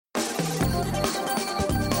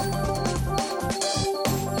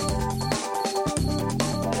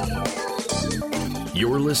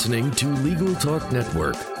You're listening to Legal Talk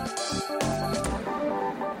Network.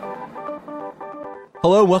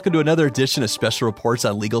 Hello, and welcome to another edition of Special Reports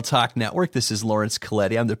on Legal Talk Network. This is Lawrence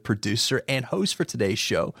Coletti. I'm the producer and host for today's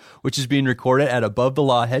show, which is being recorded at Above the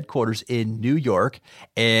Law headquarters in New York.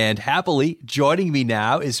 And happily, joining me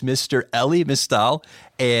now is Mr. Elie Mystal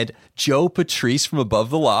and Joe Patrice from Above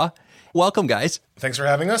the Law. Welcome, guys. Thanks for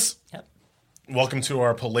having us. Yep. Welcome to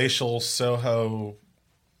our palatial Soho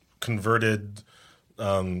converted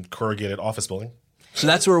corrugated office building. So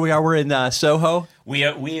that's where we are. We're in Soho. We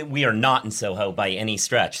are not in Soho by any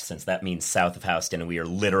stretch, since that means south of Houston, and we are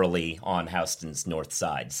literally on Houston's north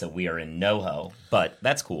side. So we are in NoHo, but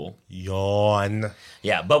that's cool. Yawn.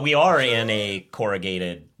 Yeah, but we are in a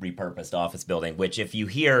corrugated, repurposed office building, which if you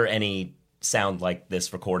hear any sound like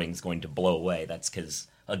this recording is going to blow away, that's because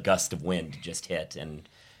a gust of wind just hit and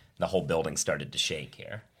the whole building started to shake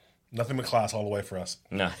here. Nothing but class all the way for us.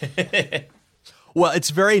 No. Well, it's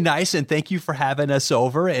very nice, and thank you for having us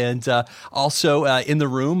over. And also in the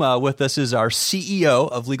room with us is our CEO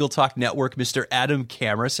of Legal Talk Network, Mr. Adam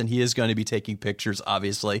Kamras, and he is going to be taking pictures,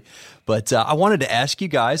 obviously. But I wanted to ask you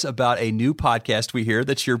guys about a new podcast we hear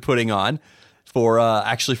that you're putting on for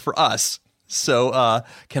us. So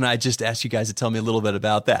can I just ask you guys to tell me a little bit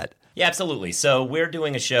about that? Yeah, absolutely. So we're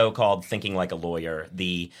doing a show called Thinking Like a Lawyer,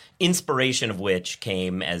 the inspiration of which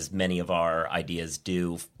came, as many of our ideas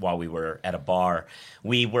do, while we were at a bar.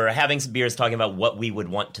 We were having some beers talking about what we would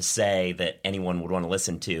want to say that anyone would want to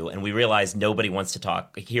listen to, and we realized nobody wants to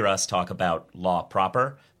hear us talk about law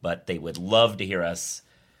proper, but they would love to hear us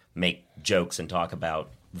make jokes and talk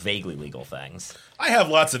about vaguely legal things. I have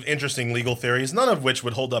lots of interesting legal theories, none of which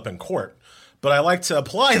would hold up in court, but I like to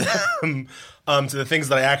apply them to the things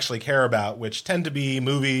that I actually care about, which tend to be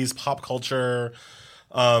movies, pop culture,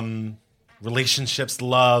 relationships,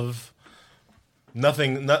 love.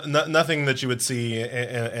 Nothing that you would see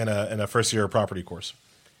in a first-year property course.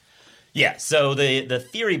 Yeah, so the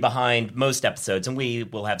theory behind most episodes, and we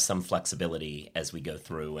will have some flexibility as we go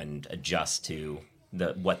through and adjust to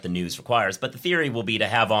what the news requires, but the theory will be to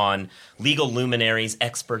have on legal luminaries,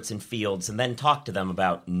 experts in fields, and then talk to them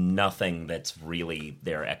about nothing that's really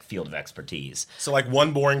their field of expertise. So like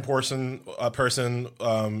one boring person,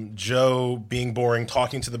 Joe being boring,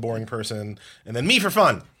 talking to the boring person, and then me for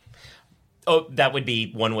fun. Oh, that would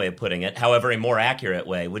be one way of putting it. However, a more accurate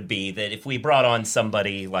way would be that if we brought on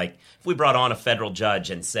a federal judge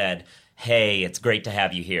and said, hey, it's great to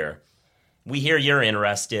have you here. We hear you're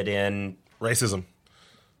interested in racism.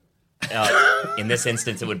 In this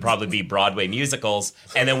instance, it would probably be Broadway musicals,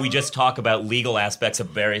 and then we just talk about legal aspects of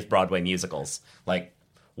various Broadway musicals. Like,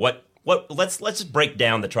 let's just break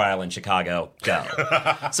down the trial in Chicago. Go.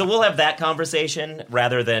 So we'll have that conversation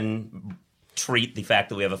rather than treat the fact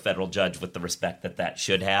that we have a federal judge with the respect that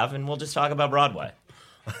should have, and we'll just talk about Broadway.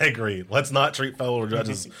 I agree. Let's not treat federal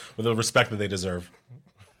judges with the respect that they deserve.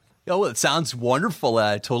 Oh, well, it sounds wonderful.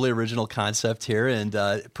 Totally original concept here and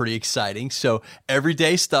pretty exciting. So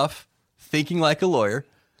everyday stuff, thinking like a lawyer.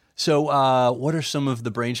 So what are some of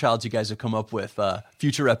the brainchilds you guys have come up with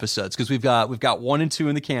future episodes? Because we've got 1 and 2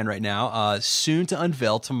 in the can right now. Soon to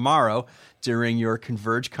unveil tomorrow during your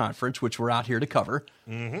Converge conference, which we're out here to cover.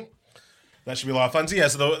 Mm-hmm. That should be a lot of fun. So yeah,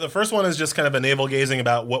 so the first one is just kind of a navel-gazing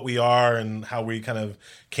about what we are and how we kind of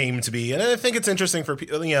came to be. And I think it's interesting for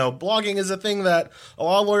people, blogging is a thing that a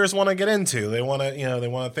lot of lawyers want to get into. They want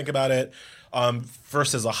to think about it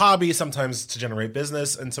first as a hobby, sometimes to generate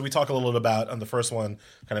business. And so we talk a little bit about, on the first one,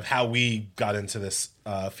 kind of how we got into this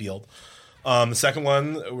field. The second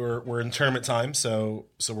one, we're in tournament time, so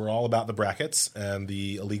we're all about the brackets and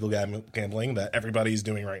the illegal gambling that everybody's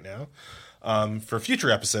doing right now. For future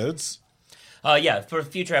episodes... For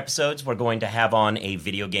future episodes, we're going to have on a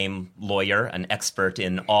video game lawyer, an expert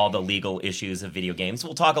in all the legal issues of video games.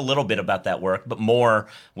 We'll talk a little bit about that work, but more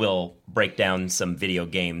we'll break down some video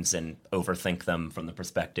games and overthink them from the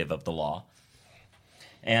perspective of the law.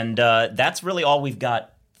 And that's really all we've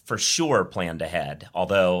got for sure planned ahead,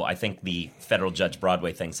 although I think the federal judge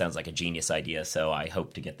Broadway thing sounds like a genius idea, so I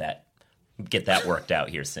hope to get that worked out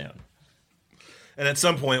here soon. And at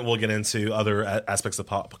some point, we'll get into other aspects of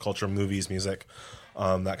pop culture, movies, music,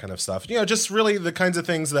 that kind of stuff. Just really the kinds of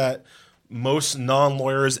things that most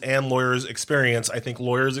non-lawyers and lawyers experience. I think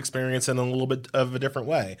lawyers experience in a little bit of a different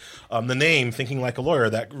way. The name, Thinking Like a Lawyer,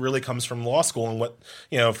 that really comes from law school. And what,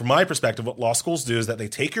 from my perspective, what law schools do is that they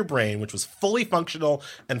take your brain, which was fully functional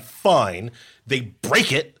and fine, they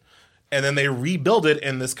break it, and then they rebuild it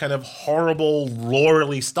in this kind of horrible,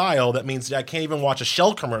 lawyerly style that means I can't even watch a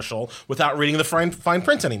Shell commercial without reading the fine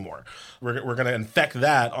print anymore. We're going to infect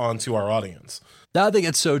that onto our audience. No, I think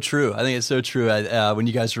it's so true. I think it's so true. When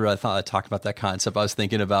you guys were talking about that concept, I was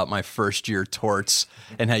thinking about my first year torts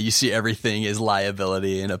and how you see everything as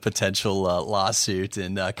liability in a potential lawsuit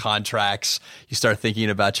and contracts. You start thinking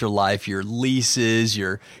about your life, your leases,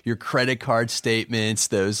 your credit card statements,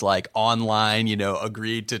 those like online,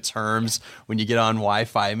 agreed to terms when you get on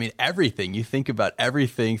Wi-Fi. I mean, everything. You think about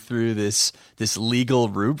everything through this legal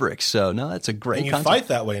rubric. So no, that's a great And you concept. fight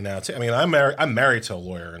that way now too. I mean, I'm married to a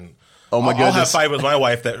lawyer, and Oh my I'll have goodness. fight with my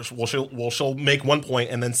wife that she'll make one point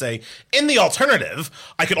and then say, in the alternative,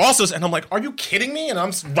 I could also say, and I'm like, are you kidding me? And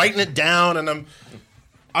I'm writing it down, and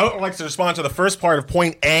I would like to respond to the first part of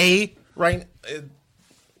point A, right?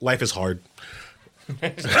 Life is hard. You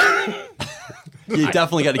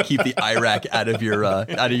definitely got to keep the Iraq out of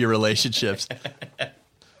your relationships.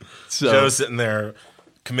 So Joe's sitting there,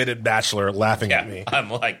 committed bachelor, laughing at me. I'm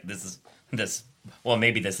like, well,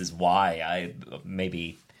 maybe this is why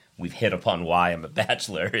maybe we've hit upon why I'm a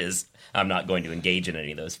bachelor is I'm not going to engage in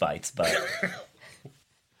any of those fights. But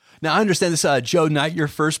now I understand this, Joe Knight, your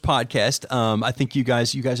first podcast. I think you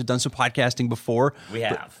guys have done some podcasting before. We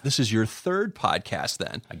have. This is your third podcast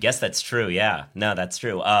then. I guess that's true. Yeah, no, that's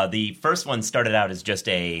true. The first one started out as just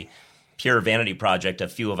a pure vanity project. A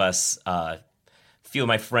few of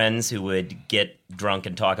my friends who would get drunk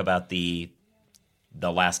and talk about the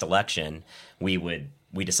last election.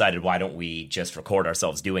 We decided, why don't we just record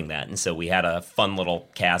ourselves doing that? And so we had a fun little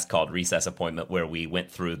cast called Recess Appointment where we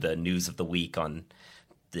went through the news of the week on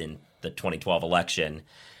the 2012 election.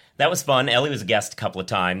 That was fun. Ellie was a guest a couple of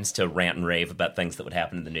times to rant and rave about things that would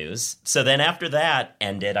happen in the news. So then after that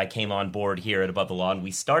ended, I came on board here at Above the Law, and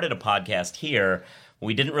we started a podcast here.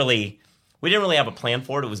 We didn't really have a plan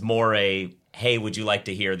for it. It was more a, hey, would you like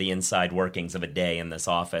to hear the inside workings of a day in this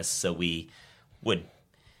office? So we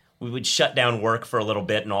would shut down work for a little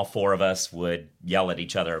bit, and all four of us would yell at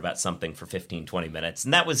each other about something for 15, 20 minutes.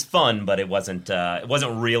 And that was fun, but it wasn't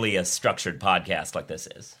really a structured podcast like this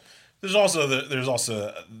is. There was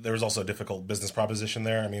also a difficult business proposition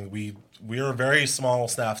there. I mean, we are a very small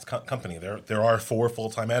staffed company. There are 4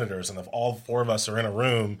 full-time editors, and if all 4 of us are in a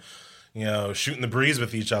room, shooting the breeze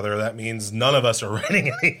with each other, that means none of us are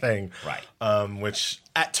writing anything. Right. Which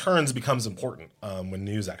at turns becomes important when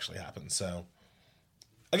news actually happens. So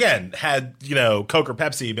again, had Coke or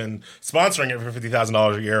Pepsi been sponsoring it for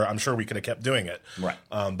 $50,000 a year, I'm sure we could have kept doing it. Right.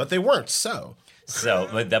 But they weren't. So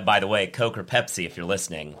by the way, Coke or Pepsi, if you're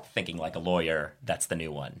listening, thinking like a lawyer, that's the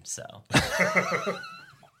new one. So.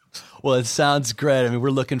 Well, it sounds great. I mean,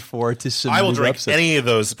 we're looking forward to some. I will new drink episodes. any of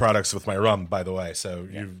those products with my rum, by the way. So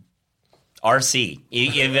RC,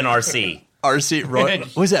 even RC. RC Royal.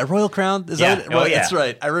 Was that Royal Crown? Is Yeah. that Oh, yeah. That's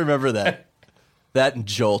right. I remember that. That and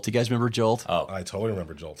Jolt. You guys remember Jolt? Oh. I totally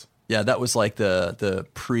remember Jolt. Yeah, that was like the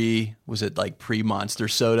pre-Monster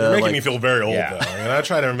Soda? You're making like, me feel very old, Yeah. though. I mean, I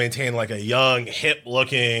try to maintain like a young,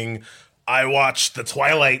 hip-looking, I watched the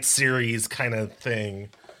Twilight series kind of thing.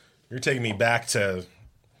 You're taking me back to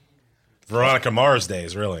Veronica Mars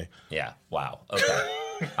days, really. Yeah. Wow.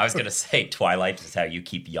 Okay. I was gonna say Twilight is how you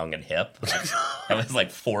keep young and hip. That was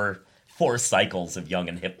like four cycles of young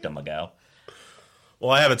and hipdom ago.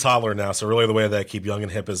 Well, I have a toddler now, so really the way that I keep young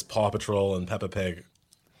and hip is Paw Patrol and Peppa Pig.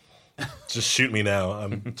 Just shoot me now.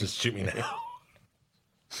 Just shoot me now.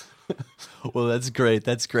 Well, that's great.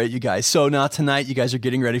 That's great, you guys. So now tonight, you guys are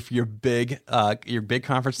getting ready for your big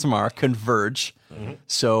conference tomorrow, Converge. Mm-hmm.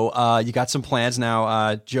 So you got some plans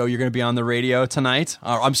now. Joe, you're going to be on the radio tonight.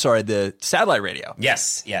 I'm sorry, the satellite radio.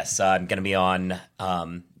 Yes. I'm going to be on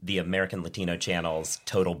the American Latino channel's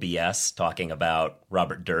Total BS, talking about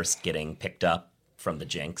Robert Durst getting picked up from the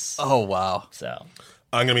Jinx. Oh, wow. So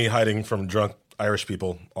I'm going to be hiding from drunk Irish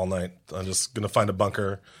people all night. I'm just going to find a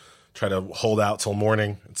bunker, try to hold out till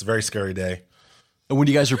morning. It's a very scary day. And when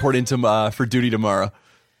do you guys report into for duty tomorrow?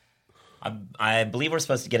 I believe we're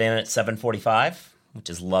supposed to get in at 7:45,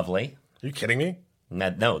 which is lovely. Are you kidding me?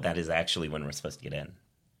 No, that is actually when we're supposed to get in.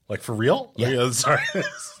 Like, for real? Yeah. Sorry.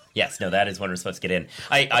 Yes, no, that is when we're supposed to get in.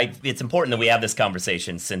 It's important that we have this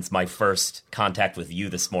conversation since my first contact with you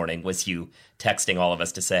this morning was you texting all of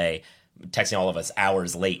us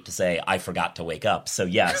hours late to say, I forgot to wake up. So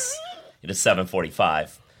yes, it is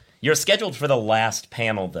 7:45. You're scheduled for the last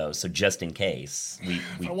panel, though, so just in case.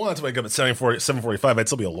 If I wanted to wake up at 7:45, I'd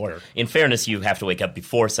still be a lawyer. In fairness, you have to wake up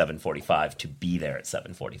before 7:45 to be there at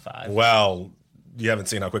 7:45. Well, you haven't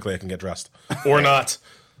seen how quickly I can get dressed. Or not.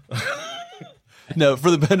 No,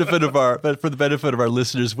 for the benefit of our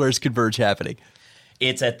listeners, where's Converge happening?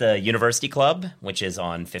 It's at the University Club, which is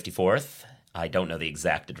on 54th. I don't know the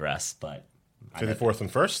exact address, but 54th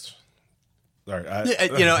and 1st? Sorry,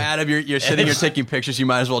 Adam, you're sitting here taking pictures. You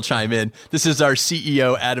might as well chime in. This is our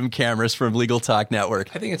CEO, Adam Camrus from Legal Talk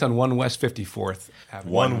Network. I think it's on 1 West 54th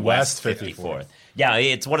Avenue. 1 West 54th. Yeah,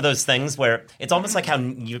 it's one of those things where it's almost like how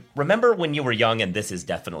you remember when you were young, and this is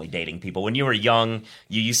definitely dating people. When you were young,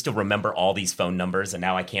 you used to remember all these phone numbers, and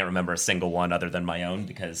now I can't remember a single one other than my own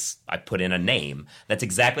because I put in a name. That's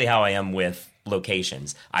exactly how I am with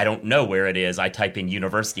locations. I don't know where it is. I type in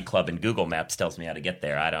University Club and Google Maps tells me how to get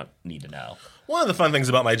there. I don't need to know. One of the fun things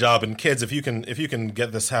about my job, and kids, if you can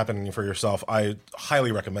get this happening for yourself, I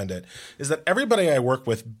highly recommend it, is that everybody I work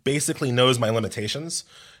with basically knows my limitations.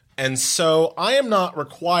 And so I am not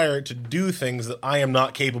required to do things that I am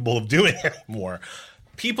not capable of doing anymore.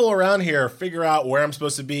 People around here figure out where I'm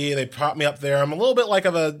supposed to be. They prop me up there. I'm a little bit like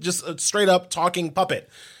just a straight up talking puppet.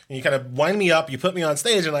 And you kind of wind me up, you put me on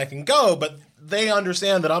stage, and I can go, but they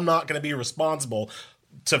understand that I'm not going to be responsible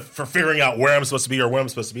for figuring out where I'm supposed to be or when I'm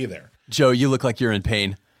supposed to be there. Joe, you look like you're in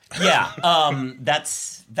pain. Yeah,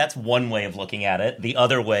 that's one way of looking at it. The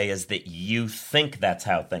other way is that you think that's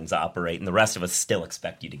how things operate, and the rest of us still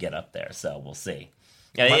expect you to get up there. So we'll see.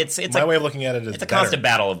 Yeah, my way of looking at it is it's a constant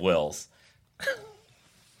battle of wills.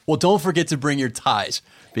 Well, don't forget to bring your ties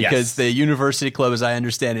because the University Club, as I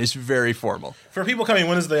understand, is very formal. For people coming,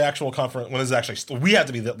 when is the actual conference? When is it actually? We have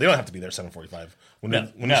to be there. They don't have to be there 7:45. When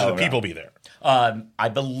should the people be there? I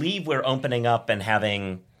believe we're opening up and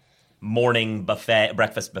having morning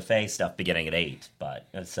breakfast buffet stuff beginning at 8, but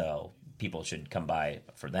so people should come by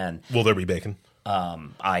for then. Will there be bacon?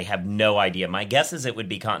 I have no idea. My guess is it would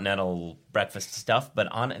be continental breakfast stuff, but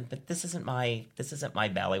this isn't my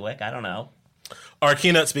ballywick. I don't know. Our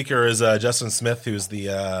keynote speaker is Justin Smith, who's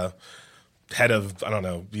the head of, I don't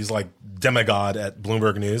know, he's like demigod at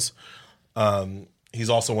Bloomberg News. He's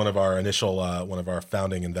also one of our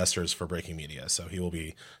founding investors for Breaking Media. So he will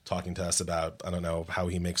be talking to us about, I don't know, how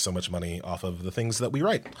he makes so much money off of the things that we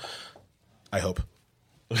write. I hope.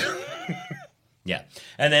 Yeah.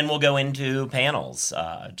 And then we'll go into panels,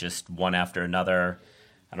 just one after another.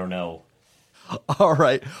 I don't know. All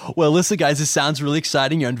right. Well, listen, guys, this sounds really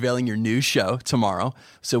exciting. You're unveiling your new show tomorrow.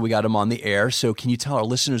 So we got them on the air. So can you tell our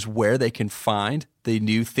listeners where they can find the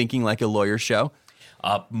new Thinking Like a Lawyer show?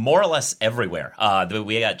 More or less everywhere.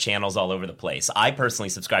 We got channels all over the place. I personally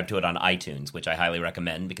subscribe to it on iTunes, which I highly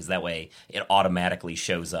recommend because that way it automatically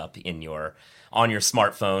shows up on your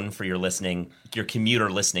smartphone for your commuter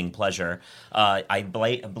listening pleasure. I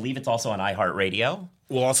believe it's also on iHeartRadio.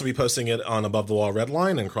 We'll also be posting it on Above the Law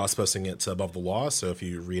Redline and cross-posting it to Above the Law. So if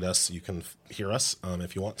you read us, you can hear us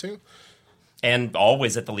if you want to. And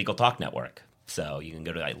always at the Legal Talk Network. So you can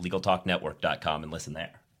go to LegalTalkNetwork.com and listen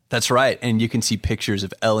there. That's right. And you can see pictures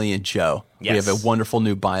of Ellie and Joe. Yes. We have a wonderful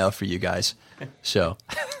new bio for you guys. So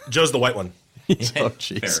Joe's the white one. Oh,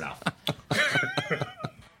 geez. Fair enough.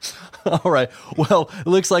 All right. Well, it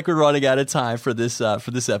looks like we're running out of time for this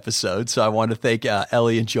episode. So I want to thank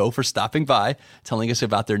Ellie and Joe for stopping by, telling us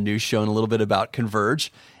about their new show and a little bit about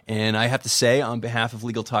Converge. And I have to say, on behalf of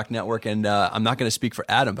Legal Talk Network, and I'm not going to speak for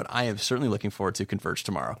Adam, but I am certainly looking forward to Converge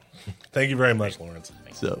tomorrow. Thank you very much, Lawrence.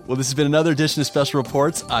 So, well, this has been another edition of Special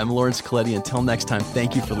Reports. I'm Lawrence Coletti. Until next time,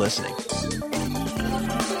 thank you for listening.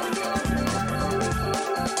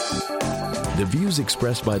 The views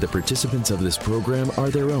expressed by the participants of this program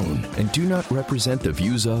are their own and do not represent the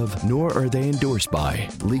views of, nor are they endorsed by,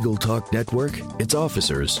 Legal Talk Network, its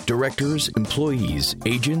officers, directors, employees,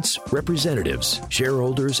 agents, representatives,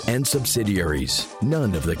 shareholders, and subsidiaries.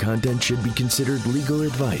 None of the content should be considered legal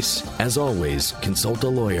advice. As always, consult a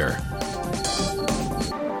lawyer.